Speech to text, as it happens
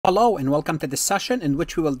Hello and welcome to this session in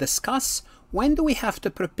which we will discuss when do we have to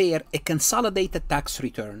prepare a consolidated tax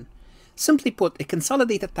return. Simply put, a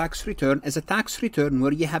consolidated tax return is a tax return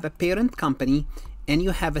where you have a parent company and you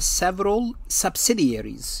have several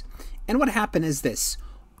subsidiaries. And what happens is this: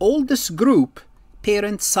 all this group,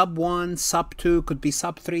 parent, sub 1, sub 2, could be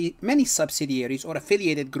sub 3, many subsidiaries or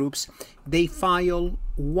affiliated groups, they file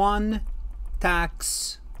one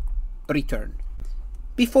tax return.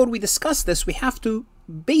 Before we discuss this, we have to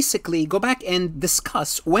basically go back and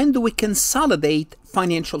discuss when do we consolidate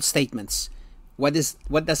financial statements. What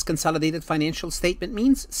does consolidated financial statement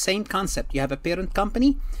means? Same concept. You have a parent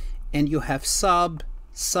company and you have sub,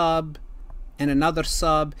 and another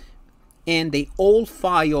sub, and they all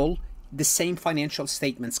file the same financial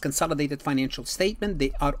statements, consolidated financial statement.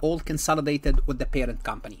 They are all consolidated with the parent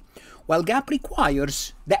company. Well, GAAP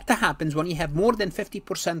requires that to happen when you have more than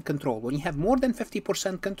 50% control. When you have more than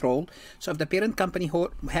 50% control, so if the parent company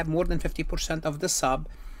have more than 50% of the sub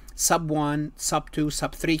 1, sub 2,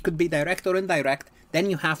 sub 3, could be direct or indirect, then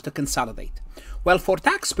you have to consolidate. Well, for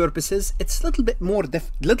tax purposes, it's a little bit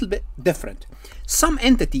different. Some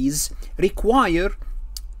entities require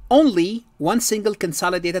only one single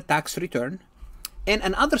consolidated tax return, and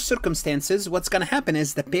in other circumstances, what's going to happen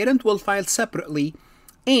is the parent will file separately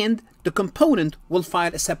and the component will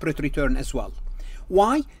file a separate return as well.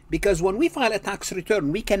 Why? Because when we file a tax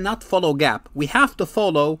return, we cannot follow GAAP. We have to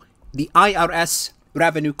follow the IRS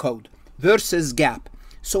revenue code versus GAAP.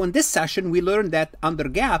 So in this session, we learned that under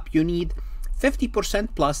GAAP, you need 50%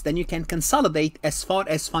 plus, then you can consolidate as far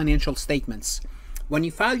as financial statements. When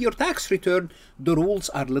you file your tax return, the rules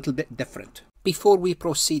are a little bit different. Before we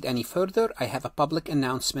proceed any further, I have a public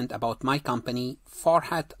announcement about my company,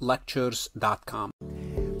 farhatlectures.com.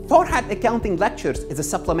 Farhat Accounting Lectures is a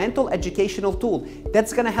supplemental educational tool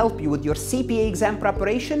that's going to help you with your CPA exam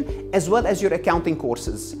preparation as well as your accounting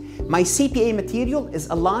courses. My CPA material is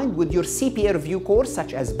aligned with your CPA review course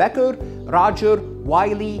such as Becker, Roger,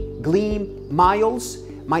 Wiley, Gleam, Miles.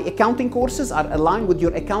 My accounting courses are aligned with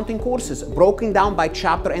your accounting courses, broken down by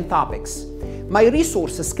chapter and topics. My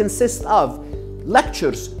resources consist of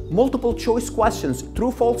lectures, multiple choice questions,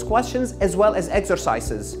 true-false questions, as well as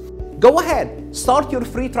exercises. Go ahead, start your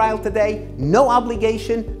free trial today, no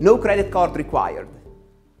obligation, no credit card required.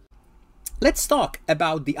 Let's talk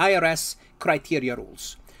about the IRS criteria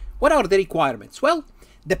rules. What are the requirements? Well,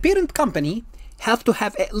 the parent company have to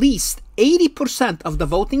have at least 80% of the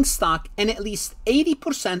voting stock and at least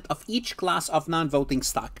 80% of each class of non-voting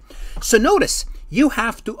stock. So notice, you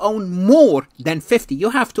have to own more than 50. You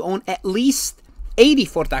have to own at least 80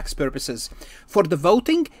 for tax purposes for the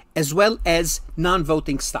voting as well as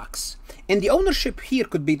non-voting stocks. And the ownership here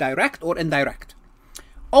could be direct or indirect.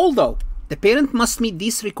 Although the parent must meet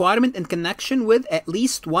this requirement in connection with at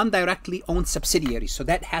least one directly owned subsidiary. So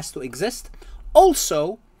that has to exist.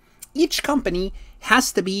 Also, each company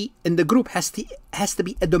has to be in the group has to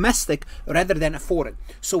be a domestic rather than a foreign.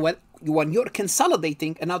 So when you're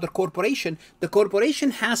consolidating another corporation, the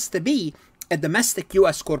corporation has to be a domestic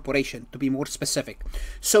U.S. corporation, to be more specific.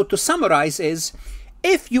 So to summarize is,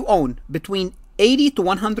 if you own between 80 to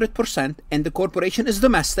 100% and the corporation is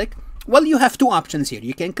domestic, well, you have two options here.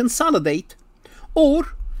 You can consolidate,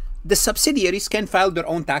 or the subsidiaries can file their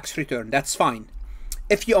own tax return. That's fine.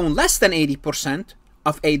 If you own less than 80%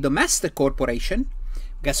 of a domestic corporation,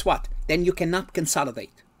 guess what? Then you cannot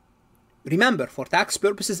consolidate. Remember, for tax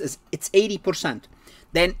purposes, it's 80%.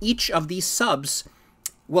 Then each of these subs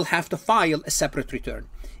will have to file a separate return.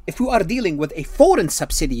 If you are dealing with a foreign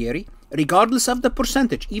subsidiary, regardless of the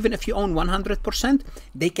percentage, even if you own 100%,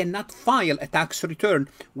 they cannot file a tax return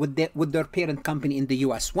with their parent company in the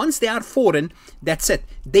US. Once they are foreign, that's it.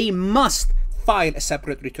 They must file a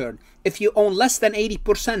separate return. If you own less than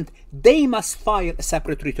 80%, they must file a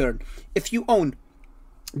separate return. If you own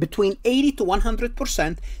between 80 to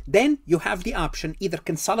 100%, then you have the option either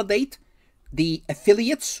consolidate the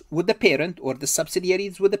affiliates with the parent or the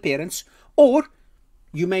subsidiaries with the parents, or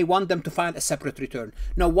you may want them to file a separate return.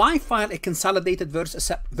 Now, why file a consolidated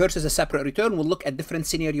versus a separate return? We'll look at different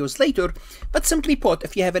scenarios later, but simply put,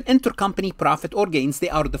 if you have an intercompany profit or gains, they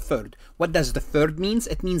are deferred. What does deferred means?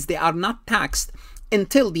 It means they are not taxed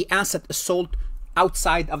until the asset is sold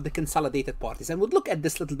outside of the consolidated parties. And we'll look at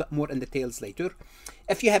this a little bit more in details later.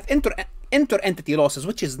 If you have inter-entity losses,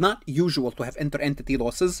 which is not usual to have inter-entity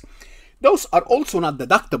losses, those are also not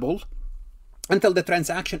deductible until the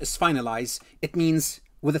transaction is finalized. It means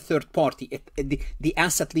with a third party, the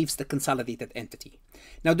asset leaves the consolidated entity.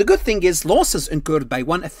 Now, the good thing is losses incurred by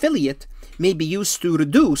one affiliate may be used to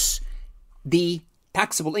reduce the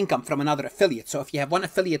taxable income from another affiliate. So if you have one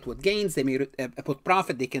affiliate with gains, they may put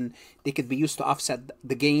profit. They could be used to offset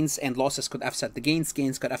the gains, and losses could offset the gains.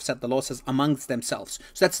 Gains could offset the losses amongst themselves.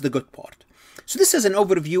 So that's the good part. So this is an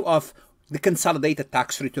overview of the consolidated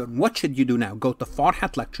tax return. What should you do now? Go to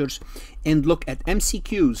Farhat Lectures and look at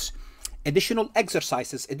MCQs, additional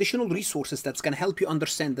exercises, additional resources that's going to help you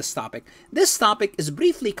understand this topic. This topic is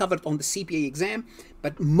briefly covered on the CPA exam,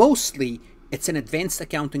 but mostly it's an advanced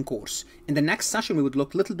accounting course. In the next session, we would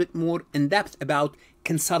look a little bit more in depth about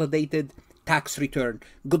consolidated tax return.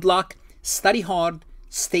 Good luck, study hard,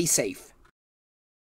 stay safe.